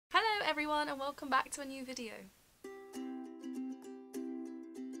everyone and welcome back to a new video.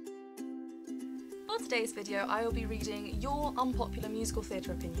 For today's video I will be reading your unpopular musical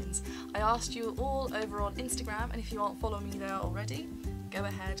theatre opinions. I asked you all over on Instagram, and if you aren't following me there already, go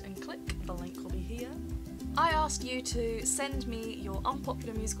ahead and click, the link will be here. I asked you to send me your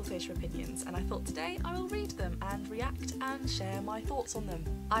unpopular musical theatre opinions, and I thought today I will read them and react and share my thoughts on them.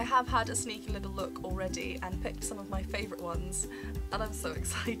 I have had a sneaky little look already and picked some of my favourite ones, and I'm so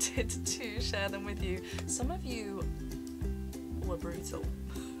excited to share them with you. Some of you were brutal.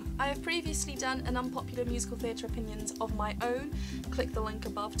 I have previously done an unpopular musical theatre opinions of my own. Click the link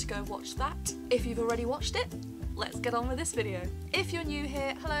above to go watch that. If you've already watched it, let's get on with this video. If you're new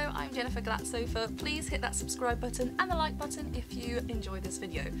here, hello, I'm Jennifer Glatzhofer. Please hit that subscribe button and the like button if you enjoyed this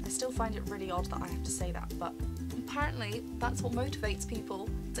video. I still find it really odd that I have to say that, but apparently that's what motivates people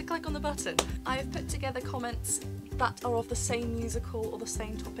to click on the button. I have put together comments that are of the same musical or the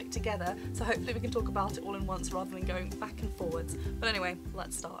same topic together, so hopefully we can talk about it all in once rather than going back and forwards. But anyway,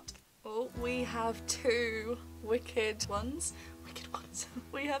 let's start. Oh, we have two wicked ones.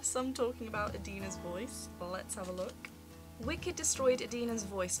 We have some talking about Adina's voice. Well, let's have a look. Wicked destroyed Adina's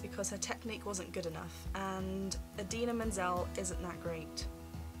voice because her technique wasn't good enough, and Idina Menzel isn't that great.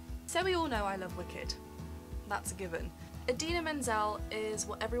 So we all know I love Wicked. That's a given. Idina Menzel is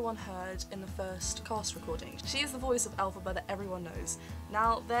what everyone heard in the first cast recording. She is the voice of Elphaba that everyone knows.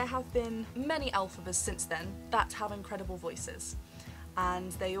 Now, there have been many Elphabas since then that have incredible voices,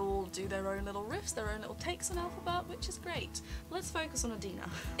 and they all do their own little riffs, their own little takes on Elphaba, which is great. Let's focus on Idina.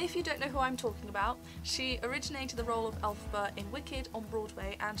 If you don't know who I'm talking about, she originated the role of Elphaba in Wicked on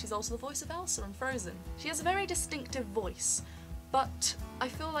Broadway, and she's also the voice of Elsa in Frozen. She has a very distinctive voice, but I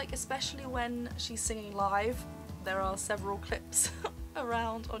feel like especially when she's singing live, there are several clips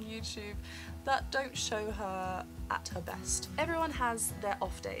around on YouTube that don't show her at her best. Everyone has their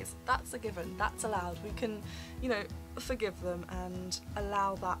off days. That's a given. That's allowed. We can, you know, forgive them and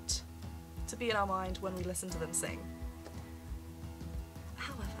allow that to be in our mind when we listen to them sing.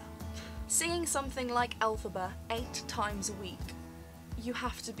 However, singing something like Elphaba 8 times a week, you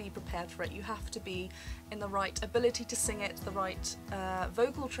have to be prepared for it. You have to be in the right ability to sing it, the right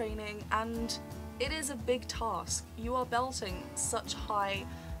vocal training, and it is a big task. You are belting such high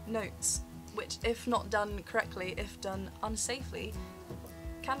notes, which if not done correctly, if done unsafely,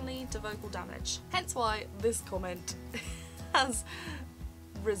 can lead to vocal damage. Hence why this comment has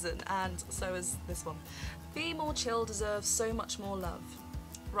risen, and so has this one. Be More Chill deserves so much more love.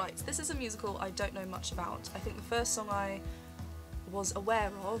 Right, this is a musical I don't know much about. I think the first song I was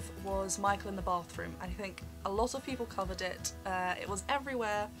aware of was Michael in the Bathroom. I think a lot of people covered it. It was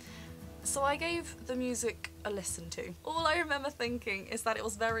everywhere. So I gave the music a listen to. All I remember thinking is that it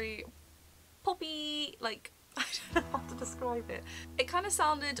was very poppy, like, I don't know how to describe it. It kind of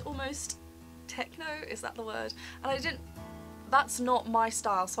sounded almost techno, is that the word? And that's not my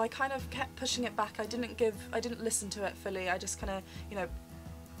style, so I kind of kept pushing it back. I didn't listen to it fully. I just kind of, you know,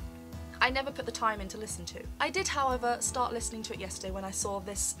 I never put the time in to listen to. I did, however, start listening to it yesterday when I saw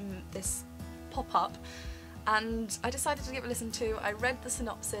this pop up, and I decided to give it a listen to. I read the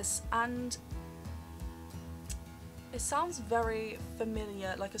synopsis and it sounds very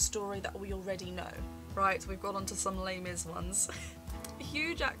familiar, like a story that we already know. Right, we've got onto some Les Mis ones.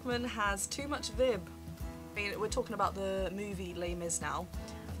 Hugh Jackman has too much vib. I mean, we're talking about the movie Les Mis now.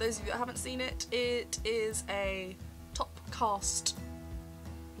 For those of you that haven't seen it, it is a top cast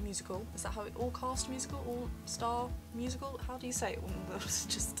musical. Is that how it, all cast musical? All star musical? How do you say it? It's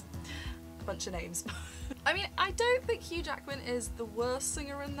just a bunch of names. I mean, I don't think Hugh Jackman is the worst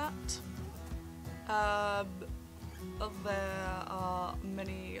singer in that. There are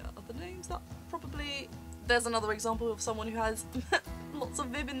many other names that probably... There's another example of someone who has lots of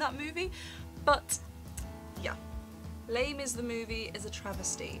vib in that movie, but yeah. Les Mis the movie is a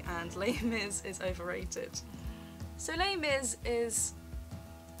travesty, and Les Mis is overrated. So Les Mis is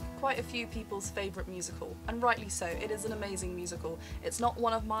quite a few people's favourite musical, and rightly so. It is an amazing musical. It's not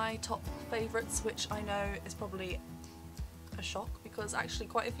one of my top favourites, which I know is probably a shock, because actually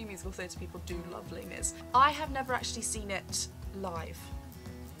quite a few musical theatre people do love Les Mis. I have never actually seen it live.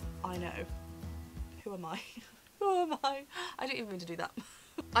 I know. Who am I? Who am I? I didn't even mean to do that.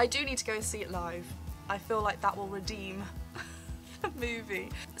 I do need to go and see it live. I feel like that will redeem the movie.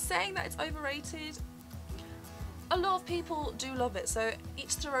 Saying that it's overrated, a lot of people do love it, so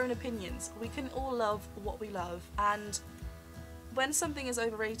each to their own opinions. We can all love what we love, and when something is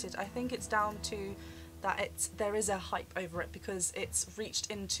overrated, I think it's down to that there is a hype over it because it's reached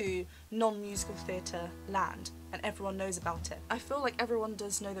into non-musical theatre land and everyone knows about it. I feel like everyone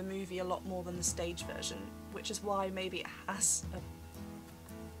does know the movie a lot more than the stage version, which is why maybe it has a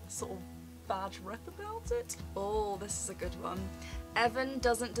sort of bad rep about it. Oh, this is a good one. Evan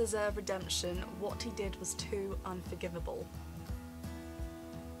doesn't deserve redemption. What he did was too unforgivable.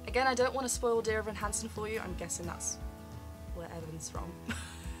 Again, I don't want to spoil Dear Evan Hansen for you. I'm guessing that's where Evan's from.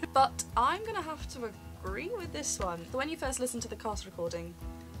 But I'm gonna have to agree with this one. When you first listen to the cast recording,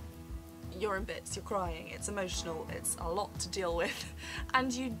 you're in bits, you're crying, it's emotional, it's a lot to deal with,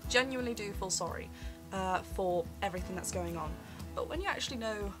 and you genuinely do feel sorry for everything that's going on. But when you actually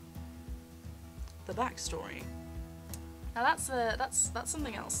know the backstory, now that's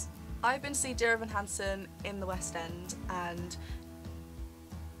something else. I've been to see Dear Evan Hansen in the West End, and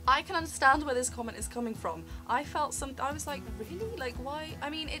I can understand where this comment is coming from. I was like, really? Like, why? I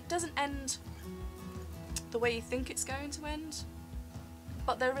mean, it doesn't end the way you think it's going to end,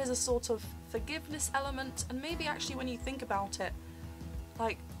 but there is a sort of forgiveness element, and maybe actually when you think about it,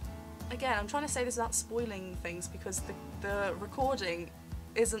 like, again, I'm trying to say this without spoiling things because the recording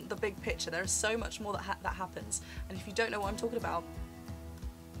isn't the big picture. There is so much more that happens, and if you don't know what I'm talking about,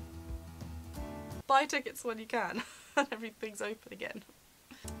 buy tickets when you can and everything's open again.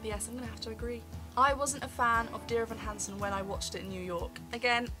 But yes, I'm gonna have to agree. I wasn't a fan of Dear Evan Hansen when I watched it in New York.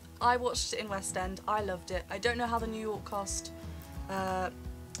 Again, I watched it in West End, I loved it. I don't know how the New York cast, how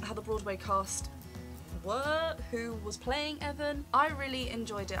the Broadway cast were, who was playing Evan. I really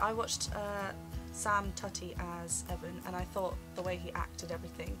enjoyed it. I watched Sam Tutty as Evan, and I thought the way he acted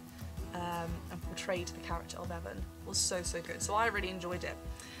everything and portrayed the character of Evan was so good. So I really enjoyed it.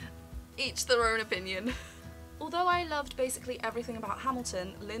 Each their own opinion. Although I loved basically everything about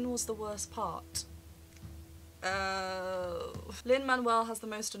Hamilton, Lin was the worst part. Lin-Manuel has the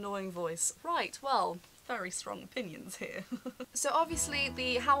most annoying voice. Right, well, very strong opinions here. So obviously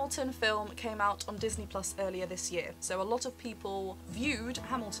the Hamilton film came out on Disney Plus earlier this year, so a lot of people viewed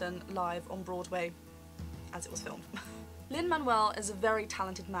Hamilton live on Broadway as it was filmed. Lin-Manuel is a very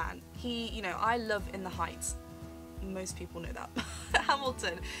talented man. He, you know, I love In the Heights. Most people know that.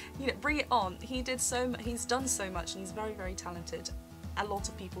 Hamilton, you know, bring it on. He's done so much, and he's very talented. A lot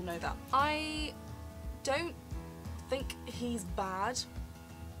of people know that. I don't think he's bad,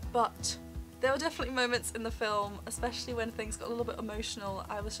 but there were definitely moments in the film, especially when things got a little bit emotional,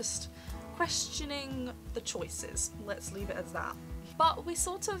 I was just questioning the choices. Let's leave it as that. But we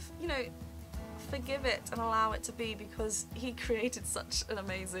sort of, you know, forgive it and allow it to be because he created such an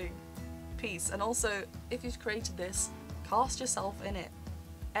amazing piece, and also if you've created this, cast yourself in it.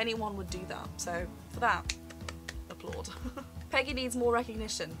 Anyone would do that, so for that, applaud. Peggy needs more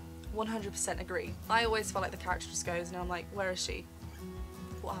recognition. 100% agree. I always felt like the character just goes and I'm like, where is she?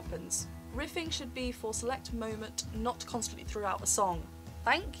 What happens? Riffing should be for select moment, not constantly throughout a song.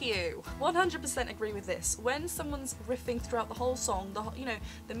 Thank you! 100% agree with this. When someone's riffing throughout the whole song,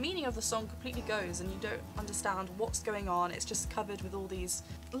 the meaning of the song completely goes and you don't understand what's going on. It's just covered with all these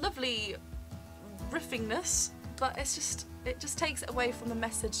lovely riffingness, but it just takes it away from the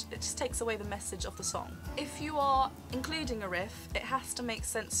message. It just takes away the message of the song. If you are including a riff, it has to make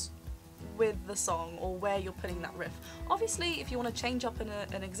sense with the song or where you're putting that riff. Obviously, if you want to change up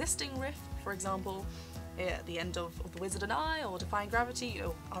an existing riff, for example, at the end of The Wizard and I or Defying Gravity,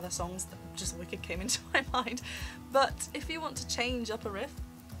 or other songs that just wicked came into my mind. But if you want to change up a riff,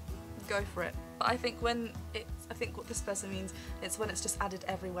 go for it. But I think what this person means, it's when it's just added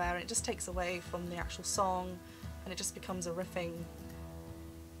everywhere and it just takes away from the actual song and it just becomes a riffing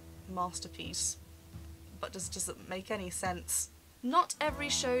masterpiece, but just doesn't make any sense. Not every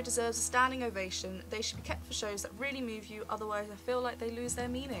show deserves a standing ovation. They should be kept for shows that really move you, otherwise I feel like they lose their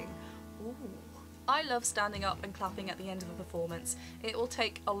meaning. Ooh. I love standing up and clapping at the end of a performance. It will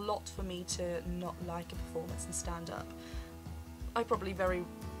take a lot for me to not like a performance and stand up. I probably very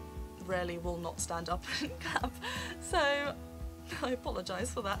rarely will not stand up and clap, so I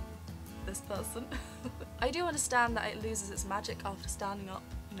apologise for that, this person. I do understand that it loses its magic after standing up,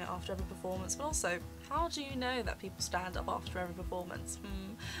 you know, after every performance, but also, how do you know that people stand up after every performance?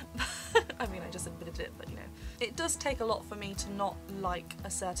 I mean, I just admitted it, but you know, it does take a lot for me to not like a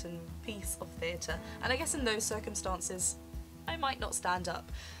certain piece of theatre, and I guess in those circumstances, I might not stand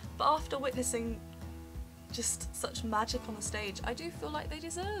up. But after witnessing just such magic on the stage, I do feel like they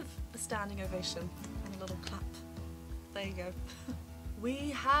deserve a standing ovation and a little clap. There you go. We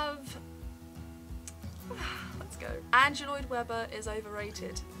have... let's go. Andrew Lloyd Webber is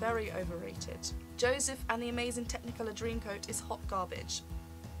overrated. Very overrated. Joseph and the Amazing Technicolor Dreamcoat is hot garbage.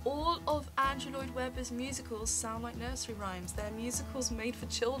 All of Andrew Lloyd Webber's musicals sound like nursery rhymes. They're musicals made for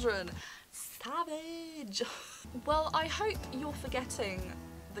children. Savage! Well, I hope you're forgetting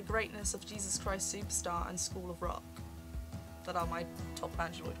the greatness of Jesus Christ Superstar and School of Rock. That are my top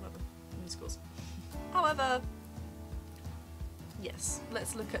Andrew Lloyd Webber musicals. However, yes,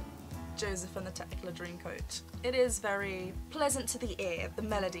 let's look at Joseph and the Technicolor Dreamcoat. It is very pleasant to the ear, the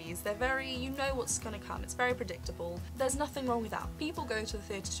melodies, they're very, you know what's going to come, it's very predictable. There's nothing wrong with that. People go to the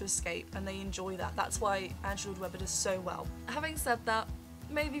theatre to escape and they enjoy that. That's why Andrew Lloyd Webber does so well. Having said that,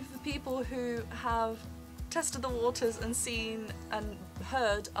 maybe for people who have tested the waters and seen and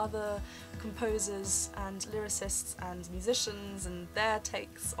heard other composers and lyricists and musicians and their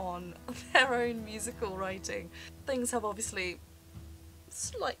takes on their own musical writing, things have obviously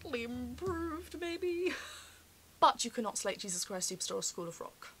slightly improved, maybe. But you cannot slate Jesus Christ Superstar or School of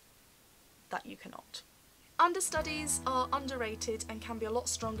Rock. That you cannot. Understudies are underrated and can be a lot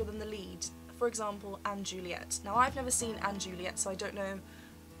stronger than the lead. For example, Anne Juliet. Now, I've never seen Anne Juliet, so I don't know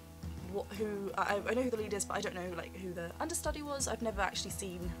I know who the lead is, but I don't know like who the understudy was. I've never actually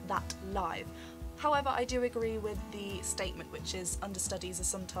seen that live. However, I do agree with the statement, which is understudies are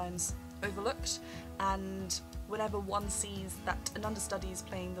sometimes overlooked, and whenever one sees that an understudy is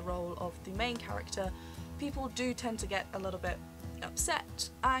playing the role of the main character, people do tend to get a little bit upset,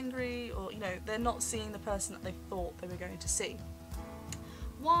 angry, or, you know, they're not seeing the person that they thought they were going to see.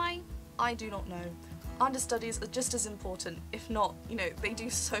 Why? I do not know. Understudies are just as important, if not, you know, they do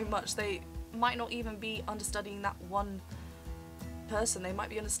so much. They might not even be understudying that one person, they might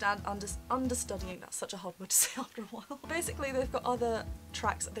be understudying, that's such a hard word to say after a while. Basically, they've got other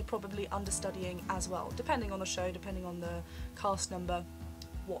tracks that they're probably understudying as well, depending on the show, depending on the cast number,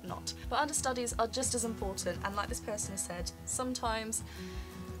 whatnot. But understudies are just as important, and like this person has said, sometimes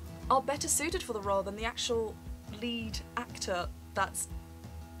are better suited for the role than the actual lead actor that's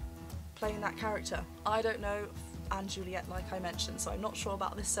playing that character. I don't know Anne Juliet, like I mentioned, so I'm not sure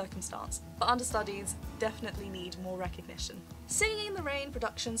about this circumstance, but understudies definitely need more recognition. Singing in the Rain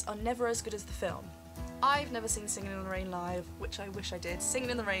productions are never as good as the film. I've never seen Singing in the Rain live, which I wish I did. Singing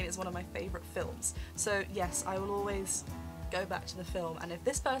in the Rain is one of my favourite films, so yes, I will always go back to the film, and if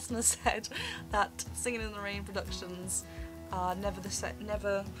this person has said that Singing in the Rain productions are never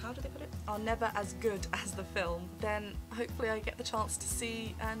as good as the film, then hopefully I get the chance to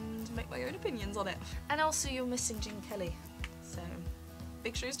see and make my own opinions on it. And also, you're missing Gene Kelly, so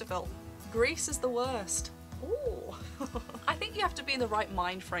big shoes to fill. Grease is the worst. Ooh. I think you have to be in the right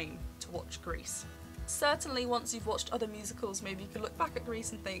mind frame to watch Grease. Certainly once you've watched other musicals, maybe you can look back at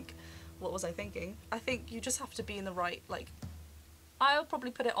Grease and think, what was I thinking? I think you just have to be in the right, like, I'll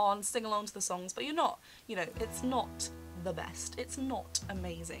probably put it on, sing along to the songs, but you're not, you know, it's not the best. It's not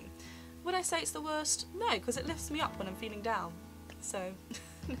amazing. Would I say it's the worst? No, because it lifts me up when I'm feeling down. So,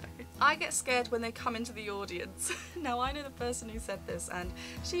 no. I get scared when they come into the audience. Now, I know the person who said this, and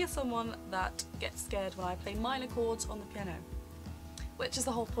she is someone that gets scared when I play minor chords on the piano. Which is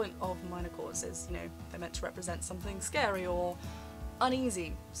the whole point of minor chords, is, you know, they're meant to represent something scary or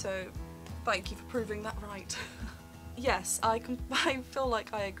uneasy. So, thank you for proving that right. Yes, I feel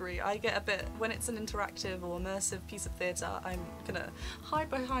like I agree. I get a bit, when it's an interactive or immersive piece of theatre, I'm gonna hide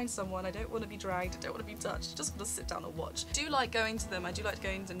behind someone. I don't want to be dragged, I don't want to be touched, I just want to sit down and watch. I do like going to them, I do like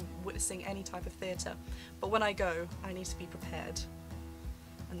going and witnessing any type of theatre, but when I go, I need to be prepared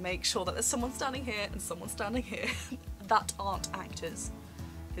and make sure that there's someone standing here and someone standing here that aren't actors,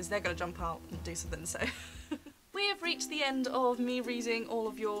 because they're gonna jump out and do something, so. We have reached the end of me reading all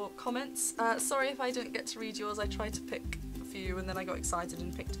of your comments. Sorry if I didn't get to read yours, I tried to pick a few and then I got excited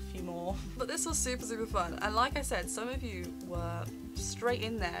and picked a few more. But this was super, super fun, and like I said, some of you were straight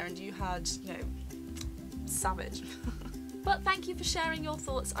in there and you had, you know, savage. But thank you for sharing your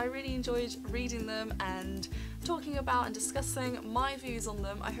thoughts. I really enjoyed reading them and talking about and discussing my views on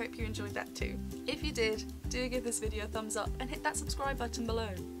them. I hope you enjoyed that too. If you did, do give this video a thumbs up and hit that subscribe button below.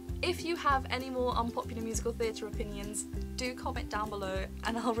 If you have any more unpopular musical theatre opinions, do comment down below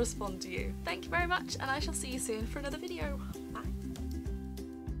and I'll respond to you. Thank you very much, and I shall see you soon for another video.